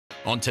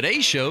On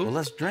today's show, well,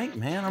 let's drink,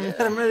 man.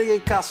 I'm ready to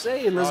get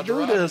cassé and let's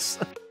do this.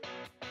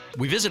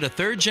 we visit a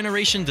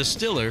third-generation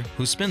distiller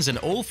who spins an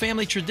old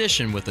family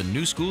tradition with a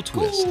new school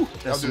twist. Ooh,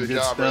 that's some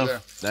good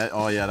stuff.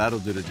 Oh yeah, that'll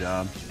do the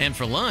job. And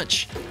for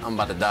lunch, I'm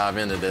about to dive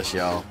into this,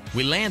 y'all.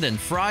 we land in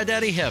Fry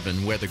Daddy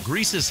heaven where the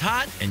grease is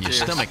hot and your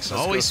stomach's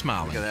always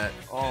smiling. Look at that.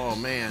 Oh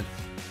man.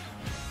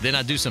 Then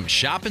I do some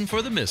shopping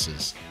for the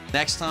missus.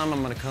 Next time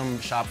I'm gonna come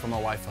shop for my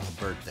wife for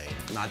her birthday,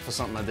 not for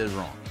something I did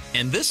wrong.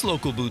 And this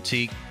local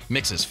boutique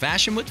mixes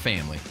fashion with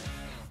family.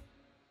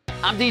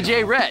 I'm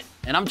DJ Rhett,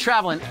 and I'm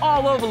traveling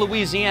all over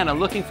Louisiana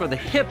looking for the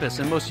hippest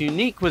and most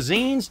unique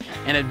cuisines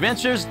and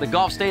adventures the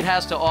Gulf State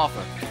has to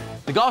offer.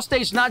 The Gulf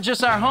State's not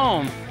just our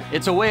home,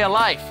 it's a way of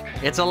life,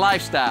 it's a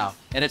lifestyle,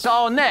 and it's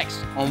all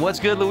next on What's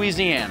Good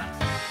Louisiana.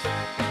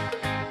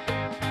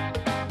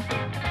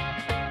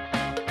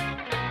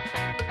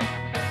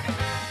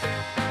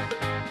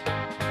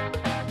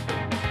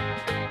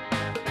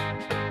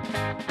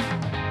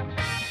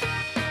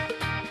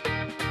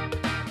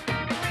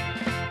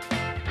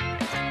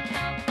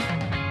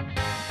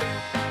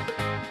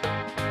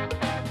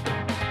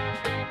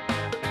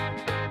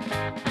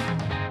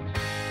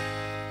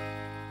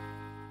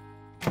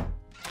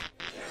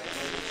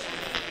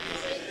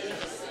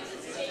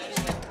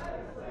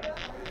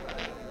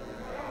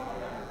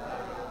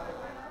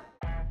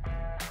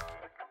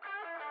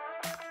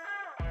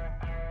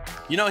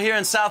 You know, here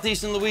in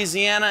southeastern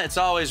Louisiana, it's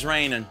always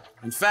raining.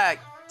 In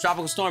fact,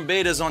 Tropical Storm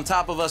Beta is on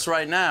top of us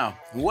right now.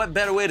 And what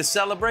better way to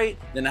celebrate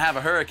than to have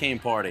a hurricane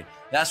party?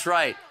 That's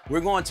right,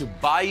 we're going to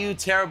Bayou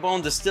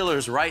Terrebonne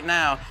Distillers right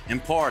now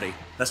and party.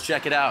 Let's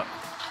check it out.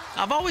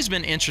 I've always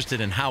been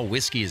interested in how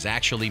whiskey is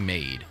actually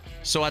made,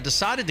 so I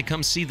decided to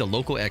come see the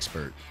local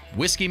expert,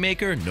 whiskey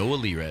maker Noah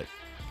Leeret.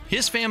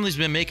 His family's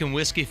been making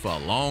whiskey for a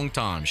long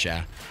time,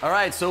 Sha. All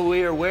right, so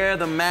we are where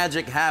the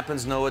magic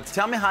happens, Noah.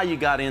 Tell me how you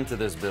got into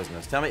this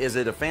business. Tell me, is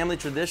it a family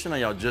tradition or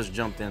y'all just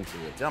jumped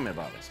into it? Tell me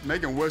about it.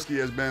 Making whiskey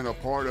has been a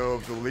part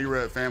of the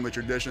Leeret family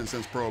tradition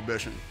since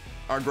Prohibition.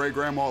 Our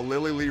great-grandma,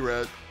 Lily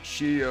Leeret,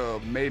 she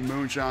made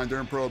moonshine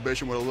during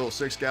Prohibition with a little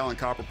 6-gallon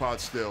copper pot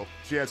still.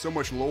 She had so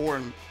much lore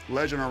and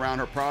legend around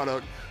her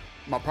product.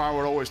 My pa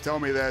would always tell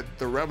me that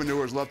the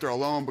revenuers left her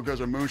alone because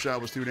her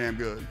moonshine was too damn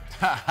good.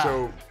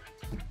 So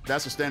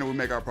that's the standard we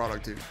make our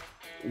product to.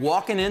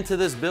 Walking into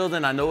this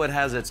building, I know it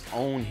has its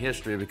own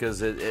history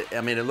because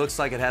I mean, it looks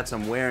like it had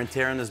some wear and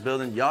tear in this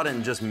building. Y'all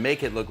didn't just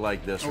make it look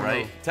like this,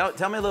 right? No.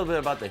 Tell me a little bit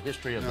about the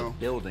history of the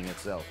building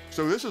itself.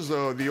 So this is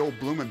the old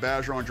Bloom and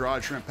Bergeron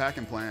dried shrimp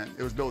packing plant.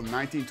 It was built in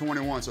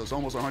 1921, so it's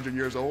almost 100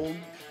 years old.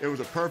 It was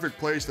a perfect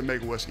place to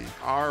make whiskey.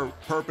 Our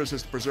purpose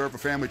is to preserve a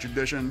family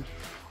tradition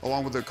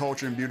along with the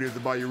culture and beauty of the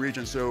Bayou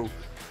region. So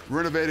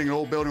renovating an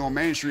old building on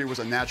Main Street was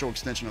a natural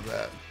extension of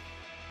that.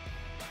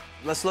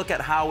 Let's look at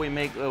how we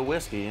make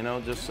whiskey, you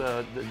know, just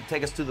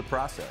take us through the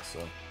process. So.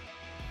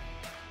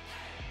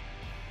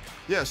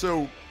 Yeah,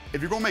 so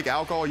if you're gonna make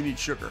alcohol, you need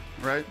sugar,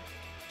 right?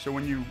 So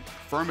when you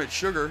ferment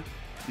sugar,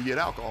 you get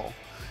alcohol.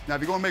 Now,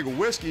 if you're gonna make a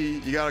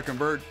whiskey, you gotta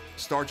convert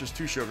starches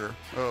to sugar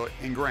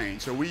in grain.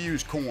 So we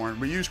use corn.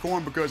 We use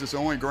corn because it's the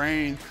only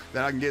grain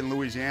that I can get in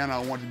Louisiana.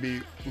 I want it to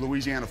be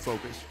Louisiana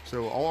focused.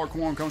 So all our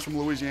corn comes from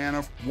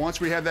Louisiana. Once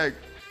we have that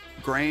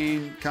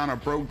grain kind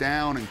of broke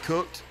down and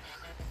cooked,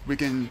 we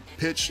can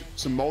pitch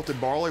some malted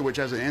barley, which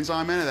has an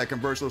enzyme in it that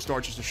converts those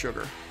starches to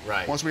sugar.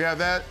 Right. Once we have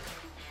that,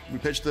 we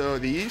pitch the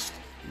yeast,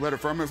 let it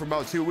ferment for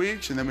about 2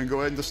 weeks, and then we can go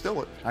ahead and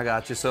distill it. I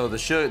got you. So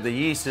the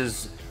yeast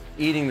is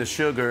eating the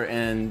sugar,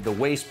 and the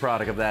waste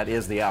product of that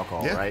is the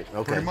alcohol, right?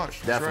 Okay. Pretty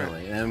much.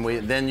 Definitely. Right.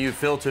 And then you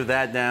filter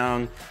that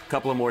down a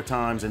couple of more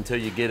times until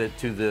you get it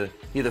to the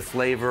either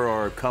flavor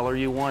or color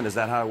you want. Is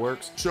that how it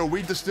works? So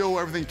we distill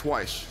everything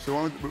twice.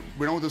 So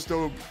we don't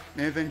distill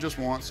anything just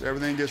once.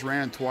 Everything gets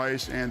ran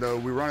twice, and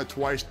we run it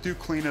twice to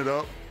clean it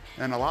up.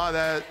 And a lot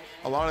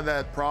of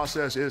that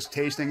process is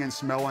tasting and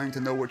smelling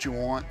to know what you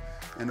want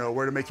and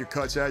where to make your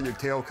cuts at, your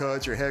tail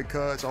cuts, your head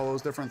cuts, all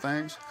those different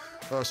things.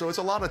 So it's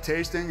a lot of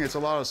tasting, it's a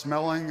lot of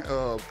smelling.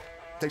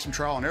 Takes some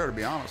trial and error, to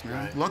be honest,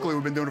 man. Right. Luckily,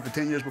 we've been doing it for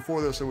 10 years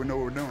before this, so we know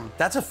what we're doing.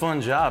 That's a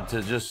fun job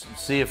to just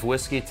see if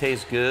whiskey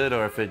tastes good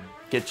or if it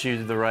gets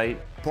you the right.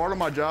 Part of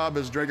my job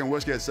is drinking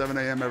whiskey at 7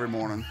 a.m. every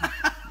morning.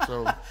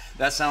 So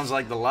that sounds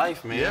like the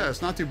life, man. Yeah,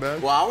 it's not too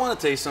bad. Well, I want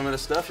to taste some of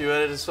this stuff. You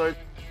ready to start?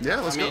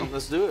 Yeah, let's go.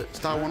 Let's do it. Let's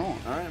tie one on.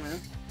 All right, man.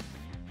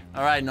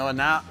 All right, Noah,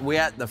 now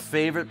we're at the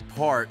favorite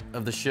part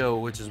of the show,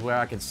 which is where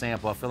I can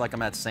sample. I feel like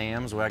I'm at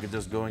Sam's, where I could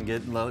just go and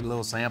get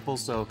little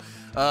samples. So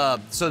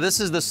so this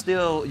is the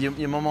still,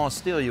 your mama's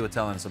still you were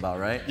telling us about,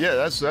 right? Yeah,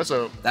 that's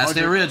the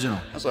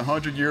original. That's a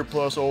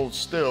 100-year-plus old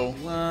still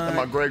that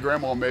my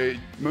great-grandma made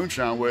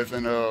moonshine with,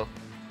 and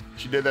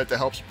she did that to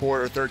help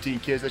support her 13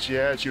 kids that she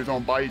had. She was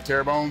on Bayou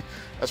Terrebonne.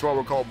 That's why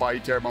we're called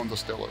Bayou Terrebonne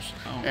Distillers.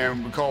 Oh.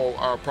 And we call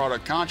our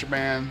product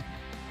Contraband.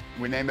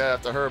 We named that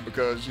after her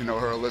because, you know,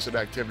 her illicit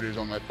activities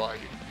on that bayou.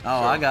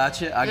 Oh, so, I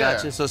got you. I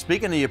got you. So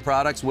speaking of your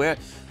products,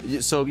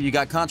 so you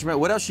got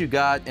Contraband. What else you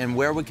got, and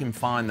where we can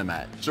find them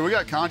at? So we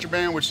got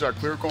Contraband, which is our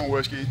clear corn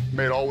whiskey,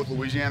 made all with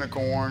Louisiana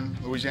corn,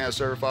 Louisiana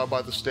certified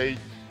by the state.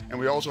 And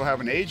we also have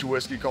an aged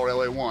whiskey called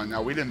LA1.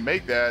 Now, we didn't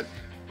make that,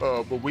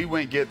 but we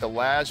went and get the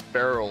last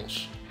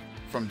barrels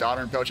from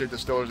Donner and Peltier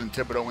Distillers in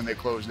Thibodaux when they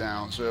closed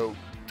down. So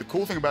the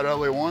cool thing about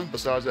LA1,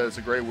 besides that it's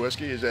a great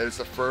whiskey, is that it's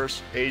the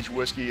first aged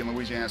whiskey in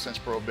Louisiana since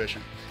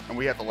Prohibition, and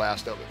we have the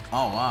last of it.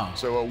 Oh, wow.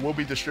 So we'll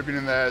be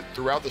distributing that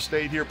throughout the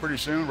state here pretty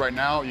soon. Right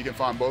now, you can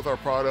find both our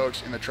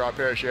products in the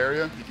Tri-Parish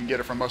area. You can get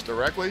it from us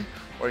directly,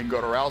 or you can go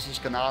to Rouse's,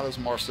 Canada's,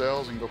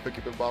 Marcel's, and go pick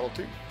up a bottle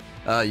too.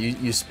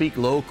 You speak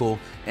local,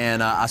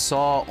 and I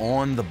saw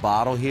on the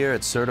bottle here,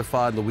 it's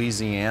certified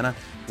Louisiana.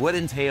 What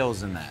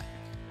entails in that?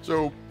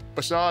 So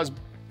besides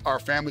our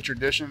family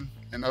tradition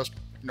and us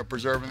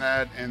preserving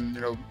that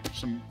and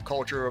some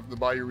culture of the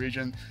Bayou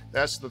region,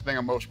 that's the thing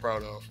I'm most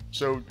proud of.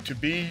 So to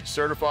be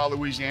certified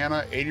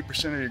Louisiana,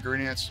 80% of the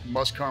ingredients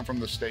must come from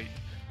the state.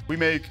 We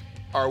make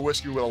our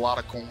whiskey with a lot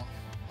of corn.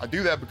 I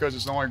do that because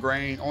it's the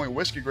only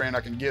whiskey grain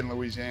I can get in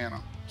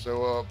Louisiana.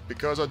 So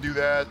because I do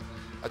that,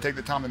 I take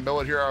the time to mill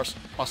it here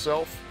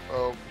myself.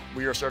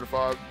 We are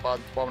certified by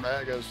the Department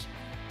of Ag as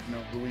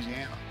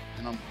Louisiana,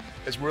 and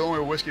we're the only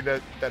whiskey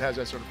that has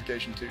that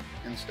certification too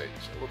in the state.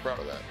 So we're proud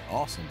of that.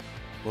 Awesome.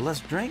 Well,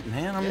 let's drink,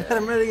 man.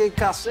 I'm ready to get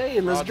cassé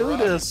and let's do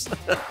this.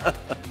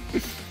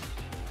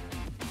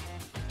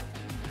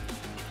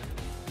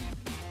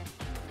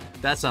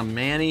 That's a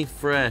Manny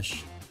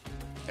Fresh.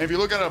 And if you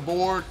look at our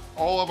board,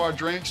 all of our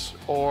drinks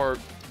are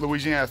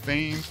Louisiana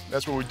themed.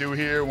 That's what we do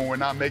here. When we're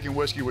not making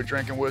whiskey, we're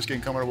drinking whiskey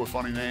and coming up with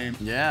funny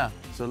names. Yeah.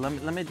 So let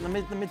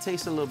me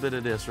taste a little bit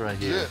of this right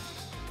here. Yeah.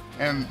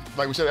 And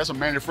like we said, that's a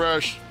Manny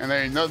Fresh, and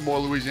there ain't nothing more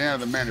Louisiana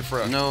than Manny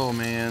Fresh. No,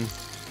 man.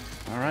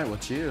 All right. Well,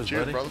 cheers,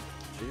 cheers, buddy. Brother.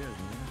 Cheers,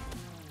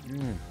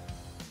 man.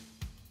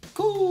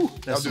 Cool.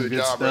 That's That'll do the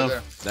good job stuff.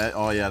 right there.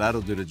 Oh yeah, that'll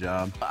do the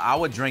job. I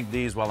would drink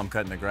these while I'm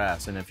cutting the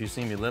grass, and if you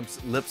see me lip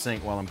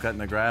sync while I'm cutting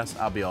the grass,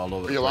 I'll be all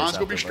over. Are your lines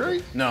gonna be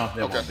straight? No,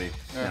 they okay. won't be.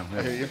 Yeah, no,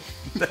 I hear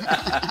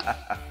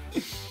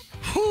you.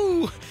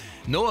 Whew!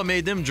 Noah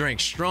made them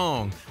drinks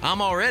strong.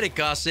 I'm already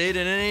casséed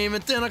and it ain't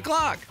even 10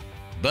 o'clock.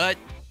 But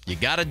you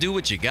gotta do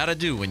what you gotta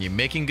do when you're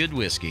making good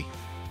whiskey.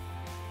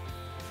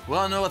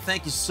 Well, Noah,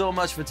 thank you so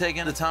much for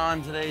taking the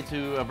time today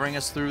to bring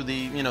us through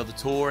the, the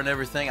tour and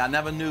everything. I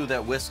never knew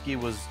that whiskey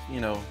was,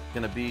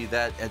 gonna be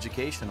that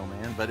educational,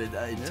 man. But it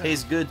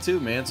tastes good too,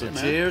 man. So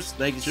cheers.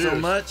 Thank you so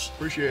much.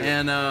 Appreciate it.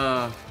 And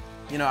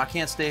I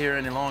can't stay here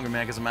any longer,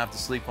 man, because I'm gonna have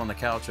to sleep on the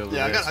couch over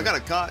there. I got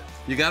a cot.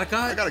 You got a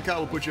cot? I got a cot.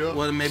 We'll put you up.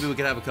 Well, then maybe we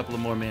could have a couple of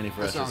more Manny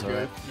Freshes. That sounds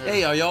good. Yeah.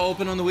 Hey, are y'all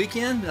open on the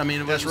weekend? I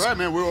mean, that's right,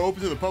 man. We're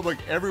open to the public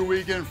every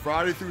weekend,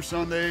 Friday through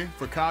Sunday,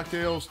 for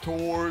cocktails,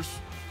 tours,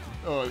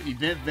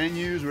 event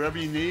venues, whatever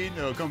you need.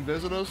 Come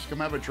visit us. Come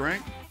have a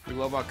drink. We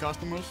love our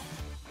customers.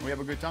 We have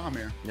a good time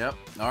here. Yep.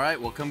 All right.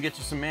 Well, come get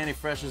you some Manny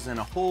Freshes and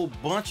a whole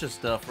bunch of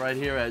stuff right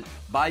here at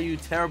Bayou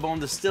Terrebonne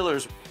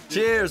Distillers.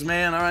 Cheers,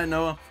 man. All right,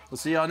 Noah. We'll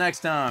see y'all next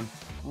time.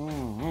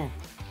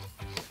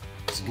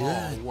 It's good.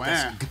 Oh, wow.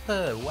 That's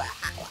good. Wow.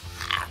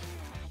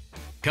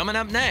 Coming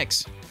up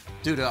next.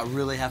 Dude, I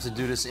really have to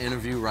do this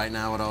interview right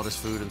now with all this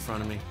food in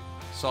front of me.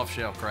 Soft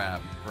shell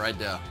crab, right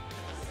there.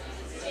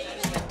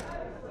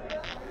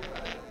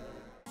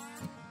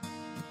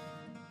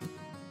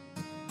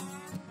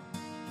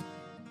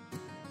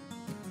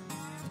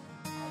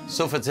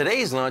 So for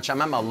today's lunch,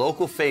 I'm at my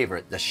local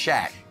favorite, the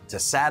Shack, to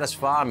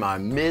satisfy my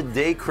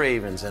midday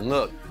cravings. And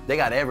look, they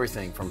got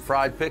everything from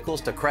fried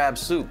pickles to crab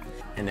soup.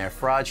 And their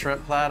fried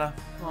shrimp platter,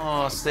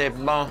 oh, c'est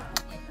bon.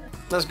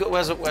 Let's go,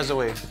 where's the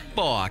way?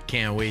 Boy, I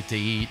can't wait to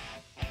eat.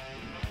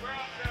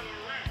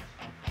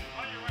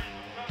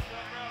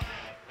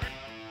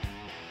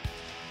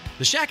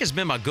 The Shack has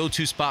been my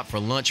go-to spot for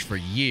lunch for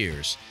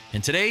years.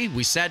 And today,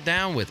 we sat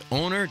down with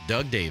owner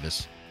Doug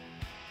Davis.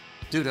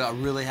 Dude, I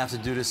really have to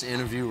do this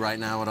interview right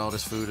now with all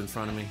this food in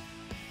front of me.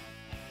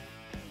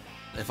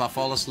 If I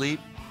fall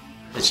asleep,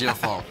 it's your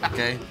fault,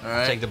 okay? All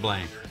right? Take the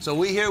blame. So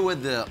we here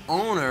with the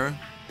owner,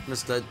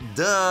 Mr.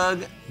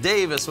 Doug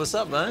Davis. What's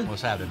up, bud?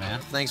 What's happening,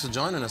 man? Thanks for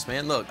joining us,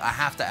 man. Look, I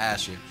have to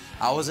ask you.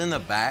 I was in the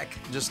back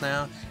just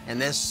now,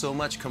 and there's so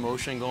much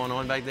commotion going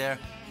on back there.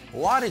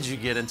 Why did you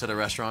get into the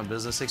restaurant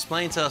business?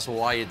 Explain to us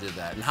why you did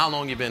that and how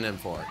long you been in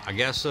for it. I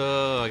guess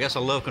I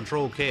love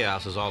controlled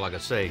chaos is all I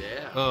can say.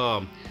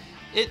 Yeah.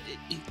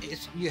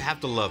 It's you have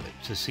to love it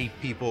to see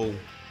people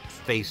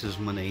faces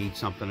when they eat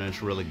something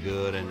that's really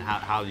good, and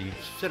how you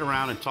sit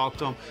around and talk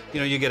to them.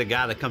 You get a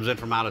guy that comes in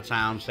from out of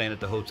town, staying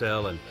at the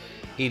hotel, and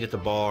eat at the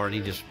bar, and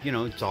he just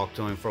talk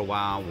to him for a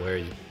while,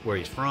 where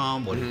he's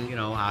from, what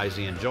how is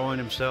he enjoying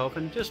himself,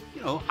 and just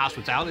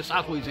hospitality,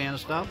 South Louisiana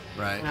stuff.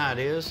 Right. How it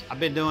is. I've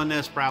been doing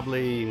this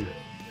probably,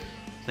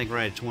 I think we're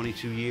at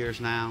 22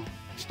 years now.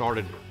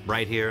 Started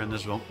right here in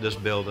this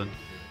building.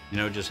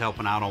 Just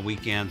helping out on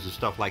weekends and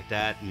stuff like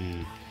that,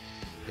 and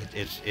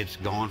it's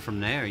gone from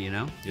there,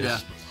 Yeah.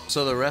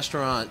 So the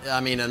restaurant,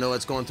 I mean, I know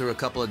it's going through a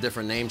couple of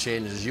different name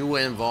changes. You were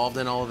involved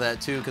in all of that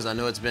too, because I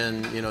know it's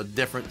been,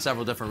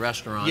 several different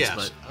restaurants.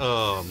 Yes.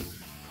 But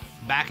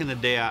back in the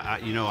day,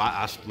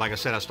 I like I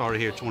said, I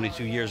started here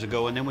 22 years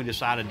ago, and then we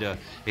decided to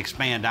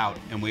expand out,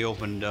 and we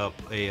opened up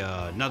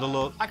another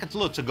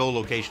little to-go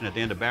location at the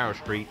end of Barrow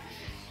Street.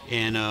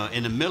 And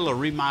in the middle of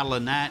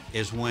remodeling that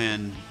is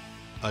when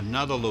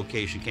another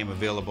location came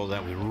available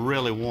that we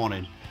really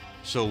wanted.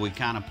 So we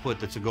kind of put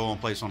the to-go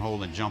place on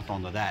hold and jumped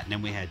onto that. And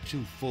then we had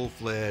 2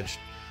 full-fledged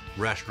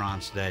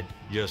restaurants that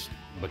just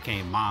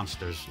became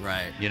monsters.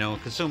 Right. You know,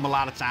 consume a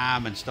lot of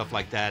time and stuff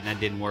like that, and that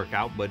didn't work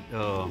out. But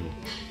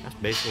that's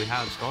basically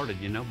how it started,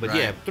 you know. But right.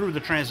 yeah, through the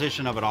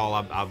transition of it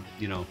all,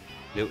 you know,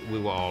 we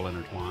were all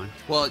intertwined.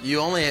 Well, you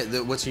only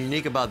what's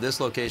unique about this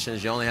location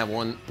is you only have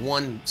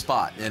one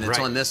spot, and it's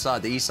right. on this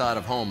side, the east side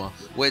of Houma,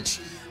 which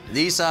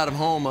the east side of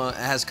Houma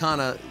has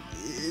kind of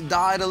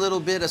died a little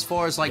bit as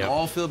far as like yep.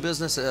 all field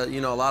business.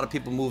 You know, a lot of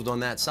people moved on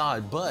that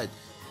side, but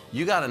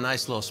you got a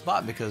nice little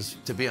spot because,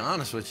 to be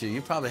honest with you,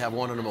 you probably have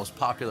one of the most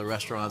popular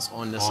restaurants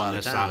on this side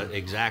of town.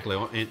 Exactly.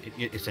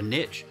 It's a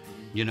niche.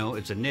 You know,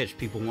 it's a niche.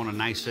 People want a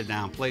nice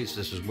sit-down place.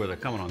 This is where they're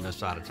coming on this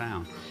side of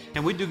town.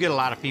 And we do get a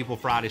lot of people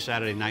Friday,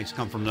 Saturday nights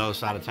come from the other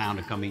side of town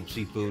to come eat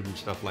seafood and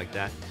stuff like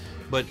that.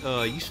 But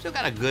you still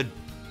got a good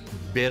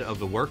bit of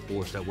the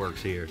workforce that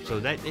works here. So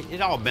that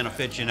it all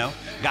benefits, you know.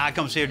 Guy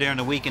comes here during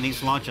the week and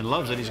eats lunch and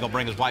loves it. He's going to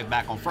bring his wife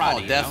back on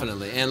Friday. Oh,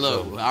 definitely. You know? And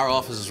look, our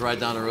office is right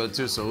down the road,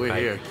 too, so we're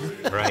right. here.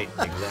 Right,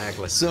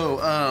 exactly. So,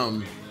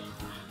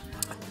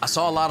 I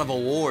saw a lot of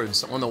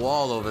awards on the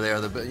wall over there,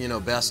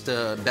 the best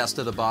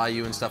of the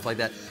Bayou and stuff like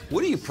that.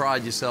 What do you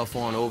pride yourself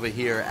on over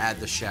here at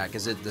the Shack?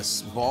 Is it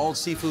the boiled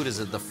seafood? Is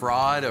it the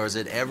fried? Or is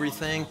it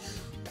everything?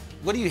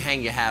 What do you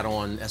hang your hat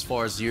on as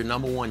far as your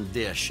 #1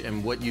 dish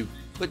and what you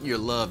put your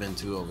love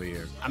into over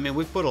here? I mean,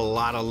 we put a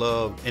lot of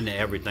love into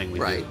everything we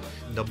right.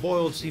 do. The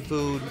boiled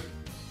seafood,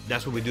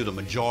 that's what we do the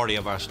majority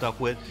of our stuff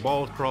with.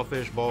 Boiled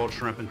crawfish, boiled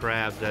shrimp and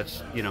crabs,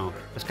 that's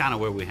kind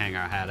of where we hang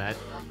our hat at.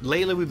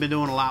 Lately, we've been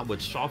doing a lot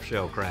with soft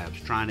shell crabs,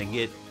 trying to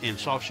get in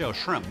soft shell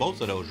shrimp, both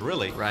of those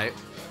really. Right.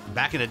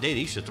 Back in the day,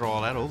 they used to throw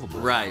all that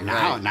overboard. Right,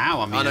 now, right.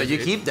 Now, I mean. Oh, no, you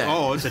keep that.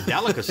 Oh, it's a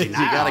delicacy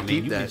now. You gotta I mean,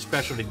 keep you that. get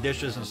specialty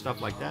dishes and stuff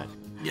like that.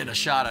 Get a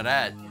shot of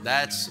that.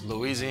 That's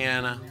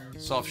Louisiana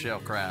soft shell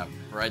crab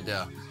right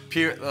there.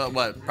 Pure,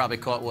 probably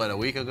caught, a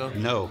week ago?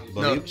 No.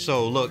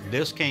 So look,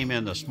 this came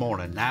in this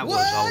morning. That what?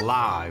 was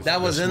alive That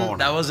was this morning.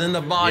 That was in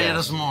the Bayou Yes.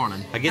 this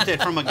morning. I get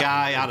that from a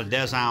guy out of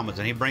Des Almonds,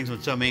 and he brings them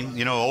to me,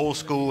 you know, old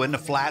school, in the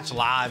flats,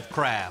 live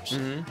crabs.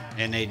 Mm-hmm.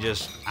 And they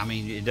just, I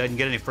mean, it doesn't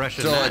get any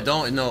fresher than that.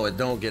 It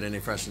don't get any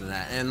fresher than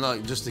that. And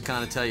look, just to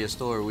kind of tell you a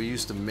story, we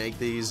used to make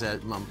these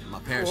at, my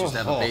parents used to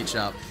have a bait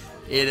shop.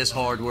 It is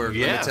hard work,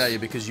 let me tell you,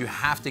 because you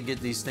have to get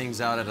these things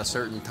out at a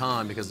certain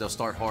time because they'll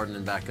start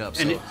hardening back up.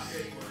 So,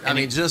 I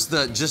mean, just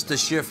the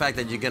sheer fact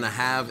that you're gonna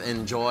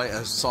enjoy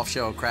a soft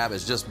shell crab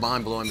is just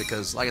mind blowing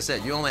because, like I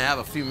said, you only have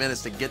a few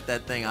minutes to get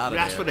that thing out of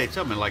there. That's what they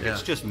tell me. Like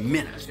it's just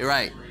minutes. You're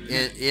right.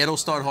 It'll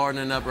start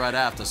hardening up right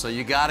after. So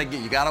you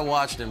gotta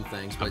watch them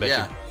things. But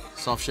yeah,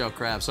 soft shell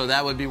crab. So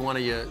that would be one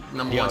of your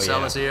 #1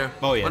 sellers here.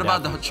 Oh yeah. What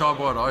about the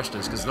charbroiled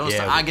oysters? Because those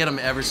I get them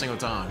every single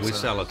time. We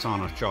sell a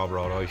ton of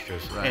charbroiled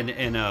oysters. Right.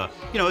 And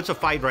you know, it's a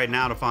fight right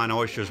now to find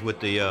oysters with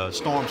the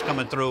storms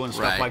coming through and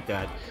stuff like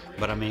that.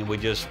 But I mean, we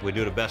do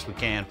the best we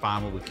can,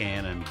 find what we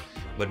can,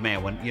 but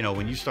man,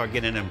 when you start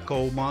getting in them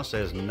cold months,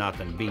 there's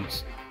nothing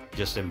beats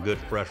just them good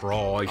fresh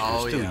raw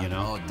oysters too, you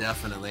know. Oh,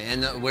 definitely.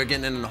 And we're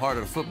getting in the heart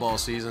of the football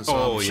season,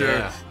 so I'm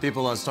sure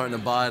people are starting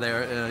to buy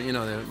their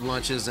their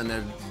lunches and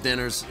their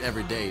dinners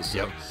every day. So.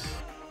 Yep.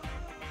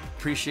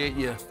 Appreciate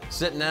you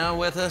sitting down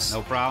with us.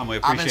 No problem. We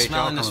appreciate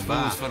y'all coming by. I've been smelling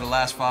this food for the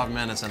last 5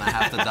 minutes, and I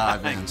have to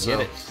dive in.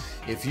 So,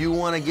 if you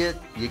want to get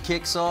your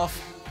kicks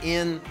off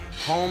in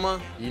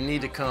Houma, you need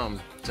to come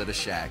to the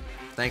Shack.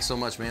 Thanks so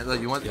much, man. Look,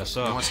 you want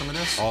some of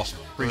this? Awesome.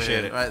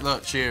 Appreciate it. All right,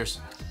 look, cheers.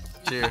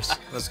 Cheers.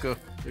 Let's go.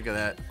 Look at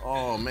that.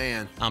 Oh,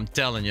 man. I'm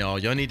telling y'all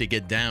need to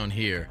get down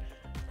here.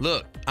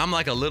 Look, I'm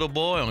like a little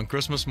boy on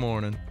Christmas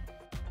morning.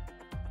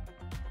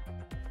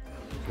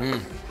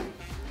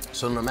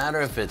 So no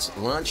matter if it's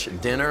lunch,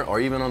 dinner,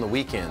 or even on the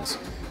weekends,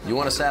 you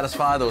want to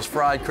satisfy those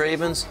fried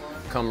cravings,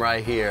 come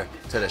right here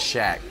to the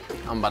Shack.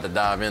 I'm about to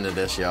dive into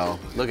this, y'all.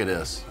 Look at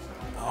this.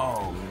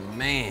 Oh,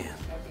 man.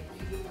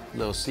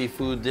 Little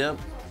seafood dip.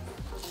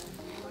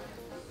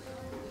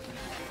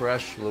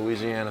 Fresh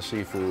Louisiana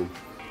seafood.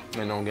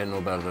 It don't get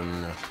no better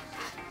than this.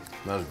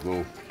 Let's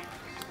go.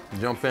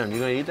 Jump in. You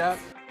gonna eat that?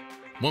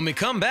 When we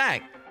come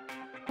back,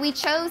 we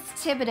chose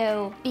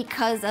Thibodaux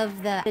because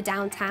of the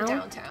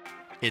downtown.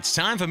 It's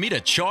time for me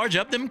to charge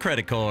up them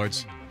credit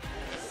cards.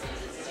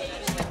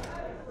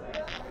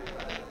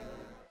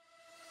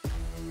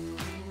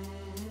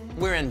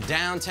 We're in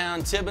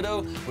downtown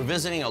Thibodaux. We're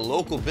visiting a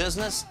local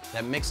business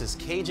that mixes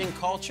Cajun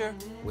culture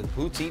with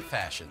boutique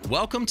fashion.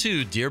 Welcome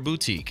to Dear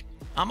Boutique.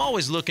 I'm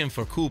always looking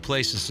for cool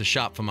places to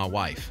shop for my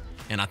wife,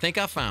 and I think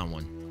I found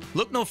one.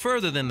 Look no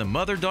further than the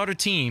mother-daughter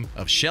team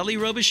of Shelly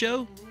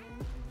Robichaux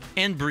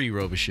and Bree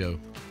Robichaux.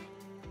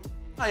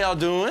 How y'all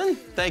doing?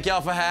 Thank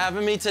y'all for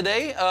having me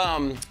today.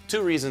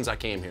 2 reasons I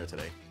came here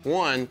today.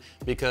 One,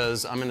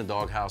 because I'm in the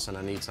doghouse and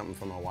I need something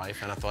for my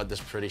wife, and I thought this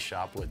pretty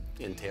shop would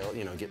entail,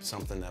 get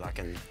something that I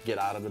can get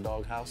out of the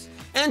doghouse.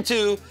 And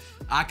 2,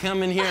 I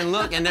come in here and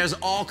look, and there's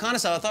all kind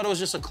of stuff. I thought it was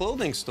just a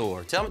clothing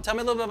store. Tell me a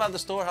little bit about the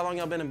store. How long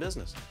y'all been in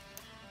business?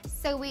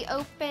 So we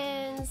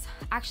opened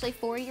actually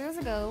 4 years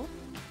ago,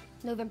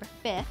 November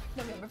 5th.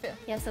 November 5th.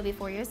 Yeah, so it'll be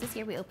 4 years this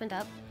year we opened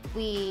up.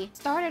 We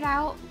started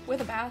out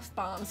With a bath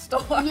bomb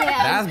store.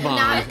 yeah, Bath bomb.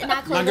 not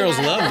My clothing girls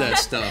items. love that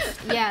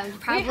stuff. Yeah,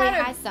 probably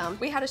has some.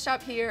 We had a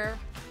shop here,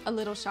 a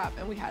little shop,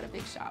 and we had a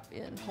big shop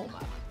in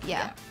Houma.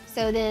 Yeah.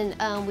 So then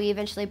we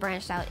eventually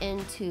branched out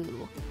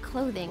into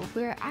clothing.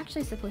 We're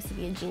actually supposed to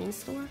be a jeans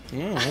store. Oh,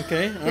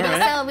 okay. All We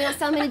right. don't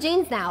sell many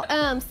jeans now.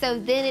 So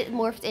then it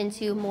morphed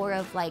into more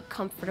of like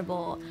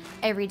comfortable,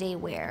 everyday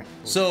wear.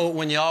 So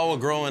when y'all were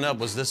growing up,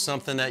 was this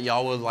something that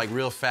y'all were like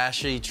real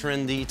fashy,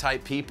 trendy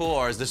type people,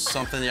 or is this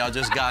something y'all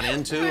just got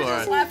into? We were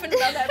just Or laughing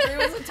about that. Brie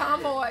was a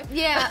tomboy.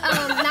 Yeah,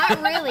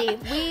 not really.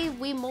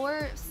 We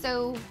more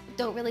so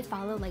don't really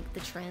follow like the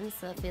trends.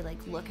 So if we like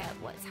look at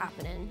what's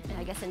happening, and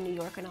I guess in New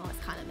York and all, it's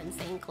kind of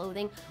insane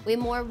clothing. We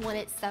more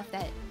wanted stuff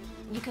that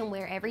you can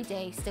wear every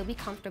day, still be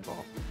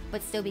comfortable,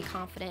 but still be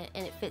confident,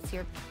 and it fits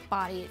your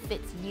body, it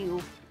fits you,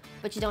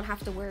 but you don't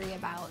have to worry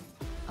about,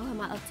 oh,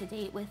 am I up to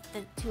date with the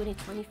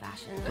 2020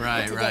 fashion?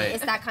 Right, today? right.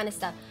 It's that kind of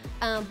stuff.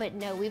 But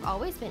no, we've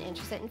always been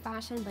interested in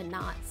fashion, but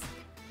not,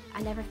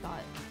 I never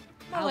thought.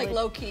 More I like would-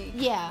 low key.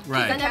 Yeah, 'cause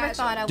Right. I never Casual.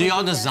 thought I would do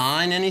y'all this.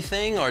 design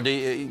anything, or do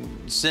you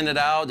send it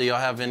out? Do y'all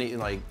have any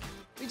like?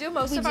 We do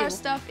most We of our do.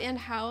 stuff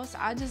in-house.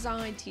 I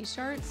design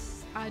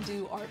t-shirts. I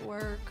do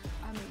artwork.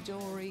 I make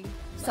jewelry.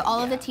 So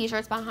all of the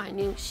t-shirts behind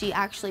you, she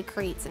actually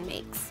creates and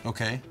makes.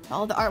 Okay.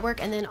 All the artwork,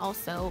 and then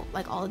also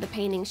like all of the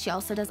paintings. She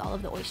also does all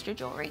of the oyster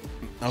jewelry.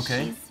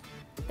 Okay.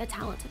 She's the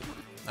talented one.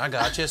 I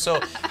got you. So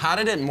how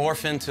did it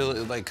morph into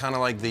like kind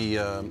of like the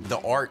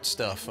art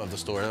stuff of the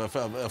store?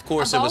 Of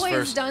course, I've it was always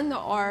first. done the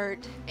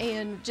art,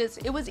 and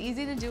just it was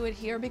easy to do it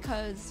here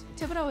because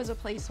Thibodaux is a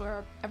place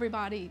where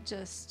everybody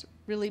just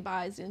really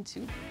buys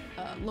into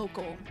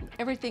local,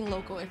 everything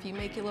local. If you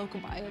make it local,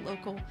 buy it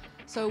local.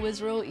 So it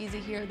was real easy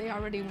here. They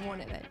already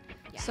wanted it.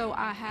 Yeah. So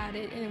I had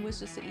it, and it was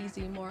just an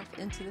easy morph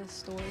into this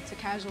store. It's a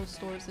casual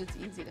store, so it's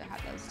easy to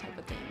have those type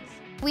of things.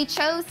 We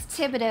chose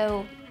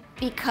Thibodaux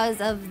because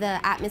of the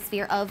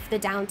atmosphere of the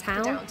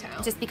downtown. The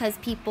downtown. Just because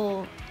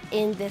people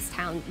in this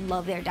town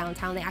love their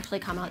downtown. They actually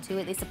come out to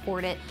it, they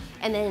support it.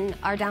 And then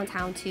our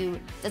downtown too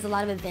does a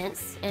lot of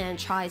events and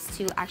tries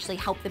to actually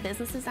help the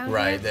businesses down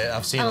Right. here.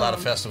 I've seen a lot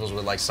of festivals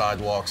with like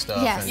sidewalk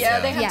stuff. Yes. And, Yeah,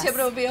 they have Yes.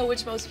 Thibodeauxville,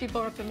 which most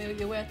people are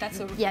familiar with. That's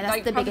a Yeah, that's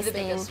like, the probably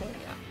biggest thing. one.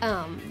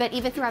 Yeah. But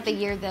even throughout the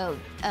year though,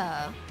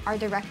 our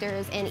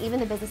directors and even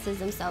the businesses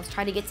themselves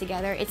try to get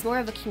together. It's more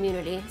of a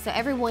community. So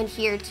everyone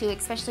here too,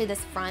 especially this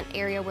front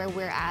area where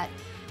we're at,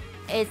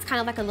 it's kind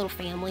of like a little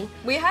family.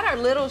 We had our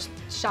little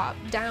shop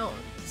down,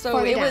 so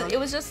Further it down. was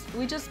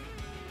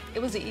it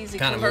was an easy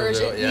Kind of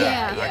conversion. moved it,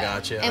 yeah, I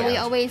got you. And we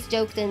always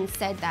joked and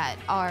said that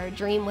our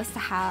dream was to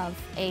have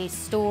a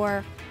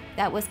store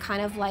that was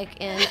kind of like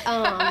in,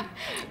 oh,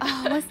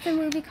 what's the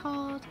movie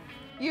called?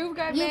 You've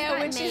got You've mail Got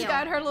when she's Mail.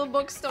 got her little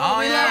bookstore. Oh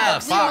We yeah,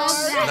 love-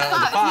 Fox. we love that.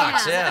 The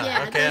Fox, Yeah, yeah.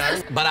 yeah,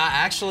 Okay. But I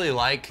actually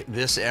like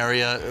this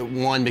area,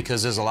 one,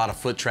 because there's a lot of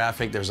foot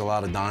traffic, there's a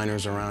lot of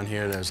diners around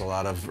here, there's a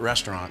lot of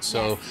restaurants.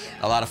 So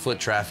a lot of foot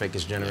traffic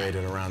is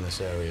generated around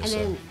this area. And so.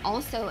 then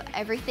also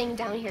everything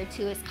down here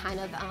too is kind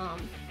of,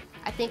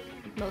 I think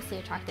mostly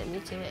attracted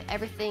me to it.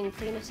 Everything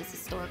pretty much is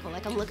historical.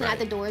 Like I'm looking at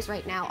the doors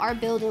right now. Our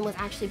building was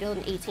actually built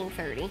in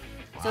 1830.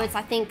 So it's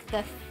I think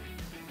the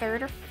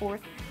third or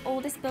fourth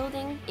oldest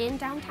building in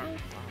downtown.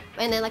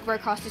 And then like we're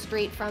across the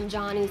street from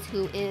Johnny's,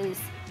 who is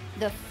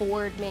the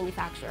Ford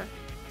manufacturer.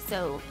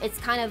 So it's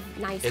kind of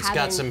nice. It's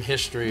having, got some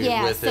history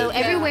yeah, with so it.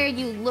 everywhere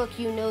you look,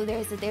 you know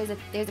there's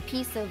a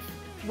piece of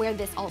where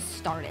this all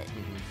started.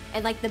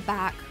 And like the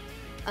back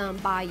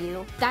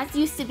Bayou, that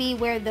used to be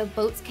where the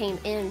boats came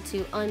in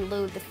to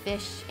unload the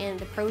fish and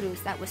the produce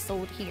that was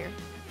sold here.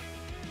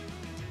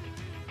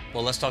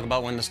 Well, let's talk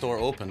about when the store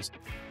opens.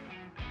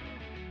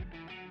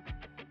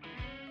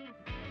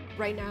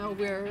 Right now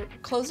we're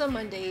closed on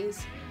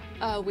Mondays.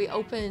 We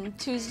open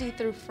Tuesday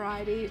through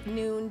Friday,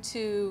 noon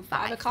to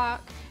 5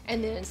 o'clock,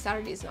 and then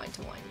Saturdays 9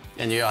 to 1.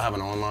 And you all have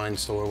an online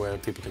store where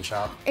people can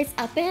shop? It's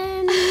up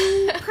in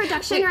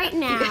production right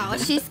now.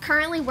 She's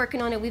currently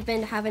working on it. We've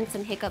been having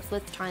some hiccups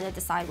with trying to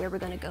decide where we're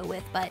going to go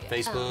with, but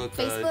Facebook,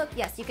 Facebook,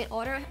 yes, you can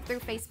order through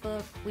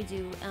Facebook. We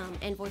do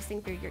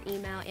invoicing through your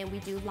email, and we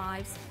do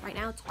lives right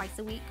now twice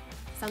a week,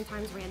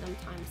 sometimes random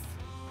times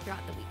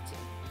throughout the week too.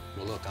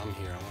 Well, look, I'm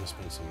here. I want to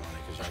spend some money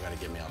because y'all got to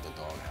get me out the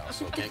doghouse.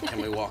 So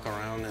can we walk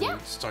around and Yeah.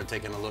 start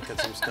taking a look at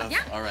some stuff? Yeah.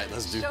 All right,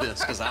 let's do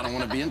this because I don't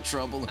want to be in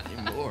trouble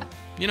anymore.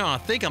 You know, I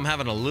think I'm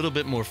having a little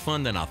bit more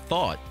fun than I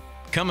thought,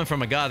 coming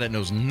from a guy that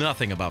knows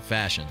nothing about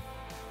fashion.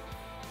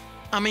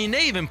 I mean,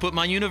 they even put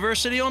my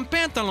university on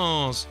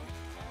pantalons.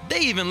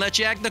 They even let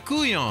you act the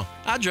couillon.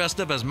 I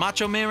dressed up as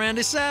Macho Man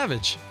Randy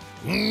Savage.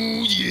 Ooh,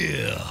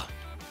 yeah.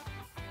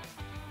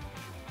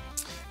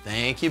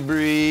 Thank you,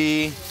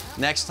 Bree.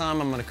 Next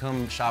time, I'm gonna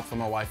come shop for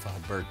my wife for her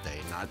birthday,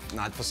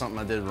 not for something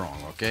I did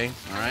wrong, okay?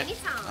 All right?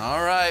 Anytime.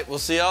 All right, we'll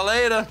see y'all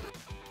later.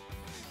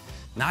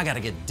 Now I gotta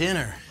get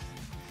dinner.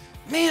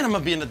 Man, I'm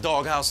gonna be in the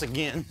doghouse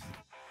again.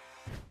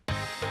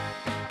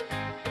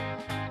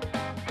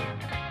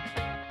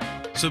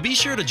 So be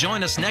sure to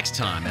join us next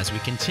time as we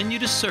continue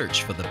to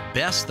search for the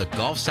best the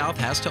Gulf South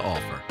has to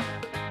offer.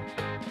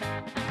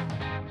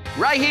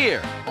 Right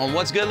here on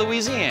What's Good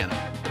Louisiana.